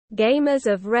Gamers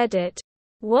of Reddit.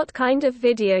 What kind of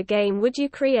video game would you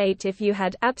create if you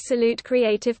had absolute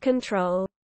creative control?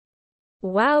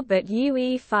 Wow, but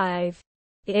UE5.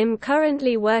 I'm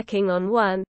currently working on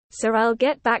one, so I'll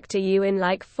get back to you in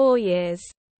like 4 years.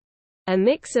 A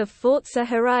mix of Forza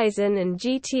Horizon and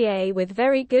GTA with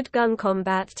very good gun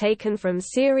combat taken from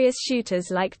serious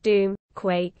shooters like Doom,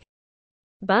 Quake.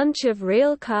 Bunch of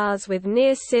real cars with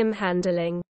near sim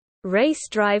handling. Race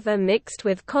driver mixed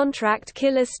with contract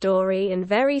killer story and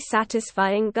very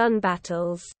satisfying gun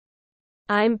battles.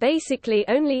 I'm basically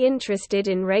only interested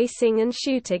in racing and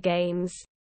shooter games.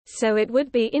 So it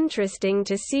would be interesting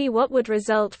to see what would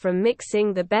result from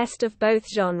mixing the best of both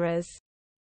genres.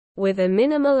 With a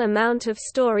minimal amount of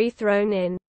story thrown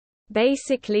in.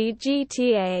 Basically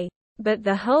GTA. But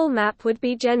the whole map would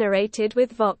be generated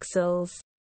with voxels.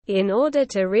 In order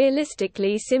to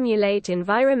realistically simulate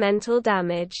environmental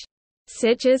damage.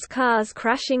 Such as cars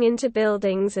crashing into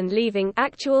buildings and leaving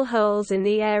actual holes in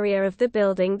the area of the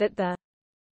building that the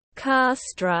car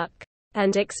struck.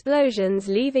 And explosions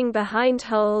leaving behind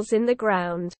holes in the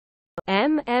ground.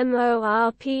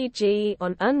 MMORPG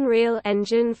on Unreal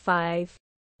Engine 5.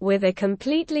 With a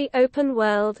completely open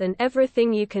world and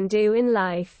everything you can do in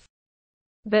life.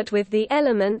 But with the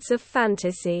elements of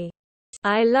fantasy.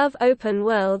 I love open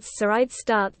worlds, so I'd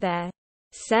start there.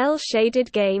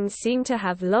 Cel-shaded games seem to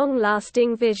have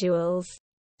long-lasting visuals.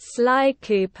 Sly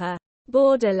Cooper.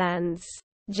 Borderlands.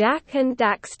 Jak and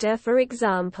Daxter for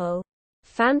example.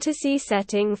 Fantasy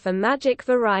setting for magic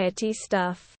variety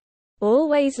stuff.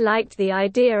 Always liked the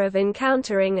idea of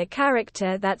encountering a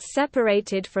character that's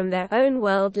separated from their own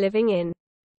world living in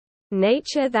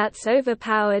nature that's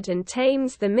overpowered and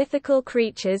tames the mythical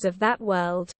creatures of that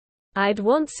world. I'd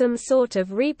want some sort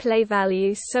of replay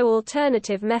value, so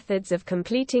alternative methods of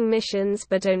completing missions,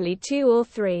 but only 2 or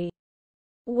 3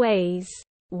 ways.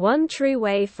 One true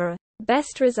way for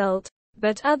best result,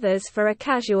 but others for a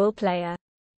casual player.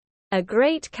 A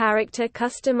great character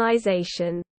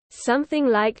customization. Something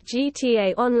like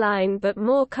GTA Online but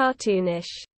more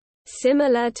cartoonish.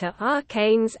 Similar to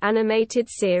Arcane's animated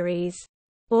series.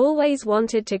 Always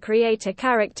wanted to create a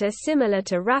character similar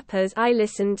to rappers I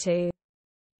listen to.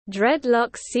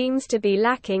 Dreadlocks seems to be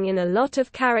lacking in a lot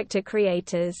of character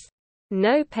creators.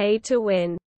 No pay to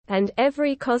win. And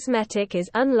every cosmetic is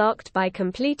unlocked by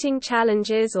completing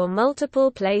challenges or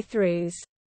multiple playthroughs.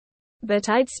 But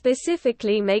I'd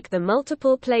specifically make the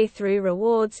multiple playthrough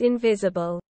rewards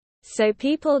invisible. So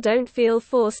people don't feel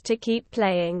forced to keep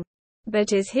playing.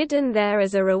 But is hidden there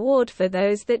as a reward for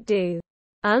those that do.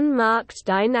 Unmarked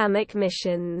dynamic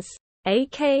missions.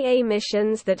 AKA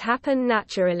missions that happen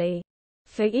naturally.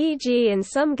 For e.g. in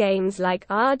some games like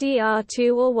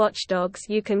RDR2 or Watch Dogs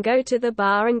you can go to the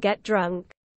bar and get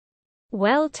drunk.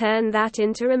 Well, turn that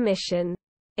into a mission.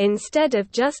 Instead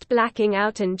of just blacking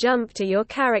out and jump to your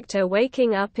character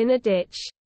waking up in a ditch.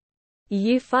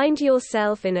 You find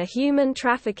yourself in a human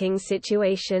trafficking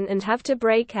situation and have to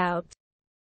break out.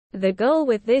 The goal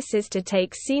with this is to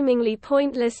take seemingly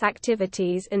pointless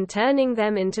activities and turning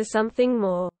them into something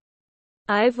more.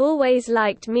 I've always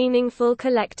liked meaningful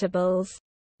collectibles.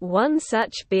 One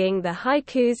such being the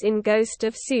haikus in Ghost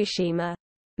of Tsushima.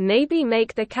 Maybe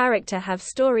make the character have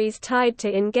stories tied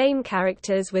to in-game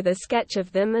characters with a sketch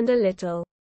of them and a little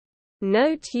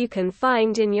note you can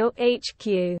find in your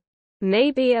HQ.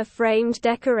 Maybe a framed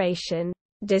decoration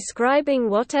describing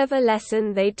whatever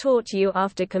lesson they taught you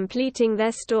after completing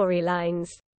their storylines.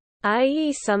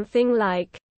 I.e. something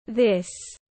like this.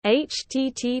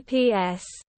 https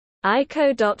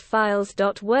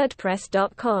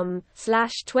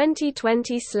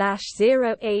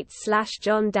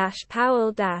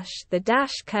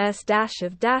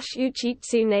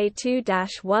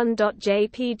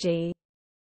 2-1.jpg.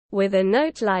 With a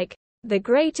note like, the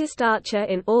greatest archer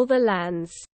in all the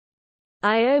lands.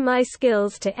 I owe my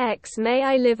skills to X, may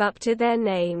I live up to their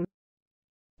name.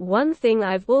 One thing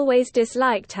I've always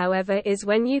disliked, however, is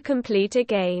when you complete a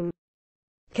game.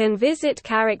 Can visit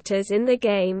characters in the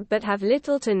game but have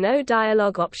little to no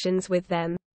dialogue options with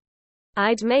them.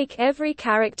 I'd make every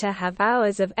character have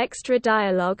hours of extra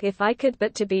dialogue if I could,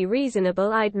 but to be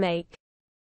reasonable I'd make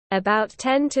about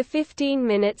 10 to 15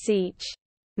 minutes each.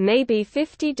 Maybe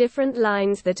 50 different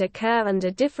lines that occur under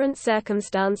different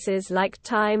circumstances like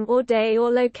time or day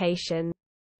or location.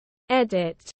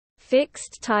 Edit.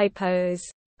 Fixed typos.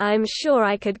 I'm sure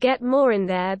I could get more in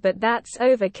there, but that's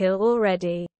overkill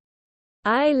already.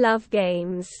 I love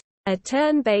games. A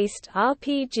turn-based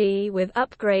RPG with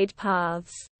upgrade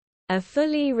paths. A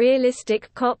fully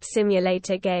realistic cop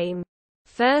simulator game.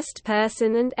 First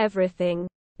person and everything.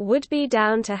 Would be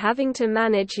down to having to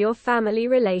manage your family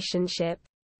relationship.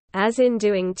 as in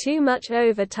doing too much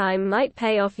overtime might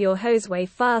pay off your hose way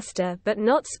faster, but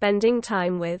not spending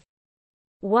time with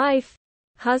wife,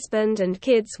 husband and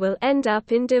kids will end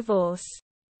up in divorce.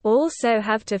 Also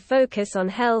have to focus on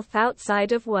health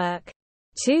outside of work.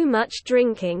 Too much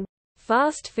drinking,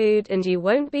 fast food, and you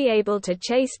won't be able to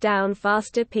chase down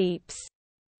faster peeps.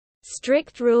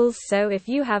 Strict rules, so if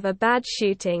you have a bad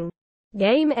shooting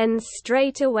game ends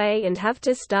straight away and have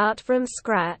to start from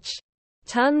scratch.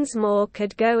 Tons more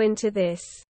could go into this.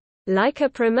 Like a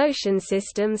promotion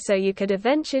system so you could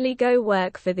eventually go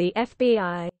work for the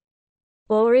FBI.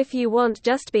 Or if you want,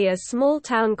 just be a small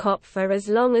town cop for as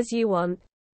long as you want.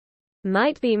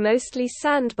 Might be mostly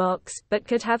sandbox, but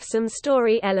could have some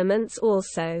story elements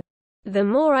also. The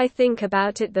more I think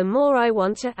about it, the more I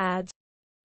want to add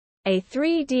a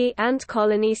 3D ant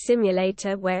colony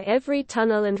simulator where every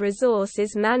tunnel and resource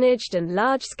is managed and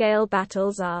large-scale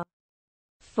battles are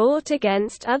fought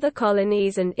against other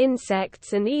colonies and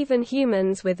insects and even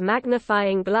humans with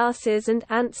magnifying glasses and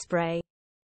ant spray.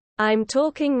 I'm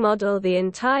talking model the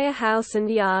entire house and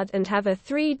yard and have a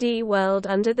 3D world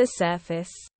under the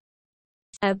surface.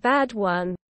 A bad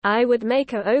one. I would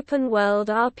make an open-world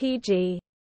RPG.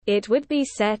 It would be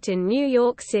set in New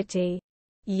York City.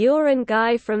 You're a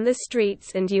guy from the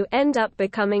streets and you end up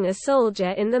becoming a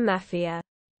soldier in the mafia.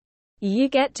 You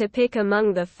get to pick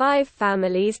among the 5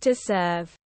 families to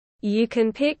serve. You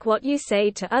can pick what you say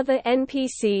to other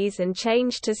NPCs and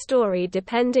change to story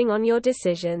depending on your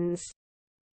decisions.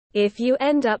 If you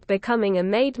end up becoming a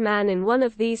made man in one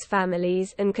of these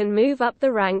families and can move up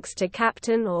the ranks to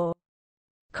captain or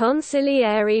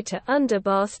consigliere to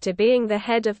underboss to being the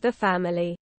head of the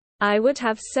family. I would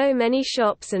have so many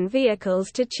shops and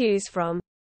vehicles to choose from.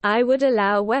 I would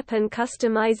allow weapon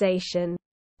customization.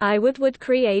 I would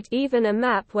create even a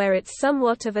map where it's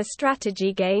somewhat of a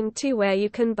strategy game too, where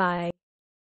you can buy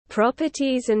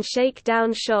properties and shake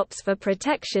down shops for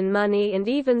protection money and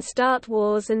even start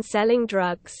wars and selling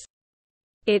drugs.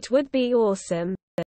 It would be awesome.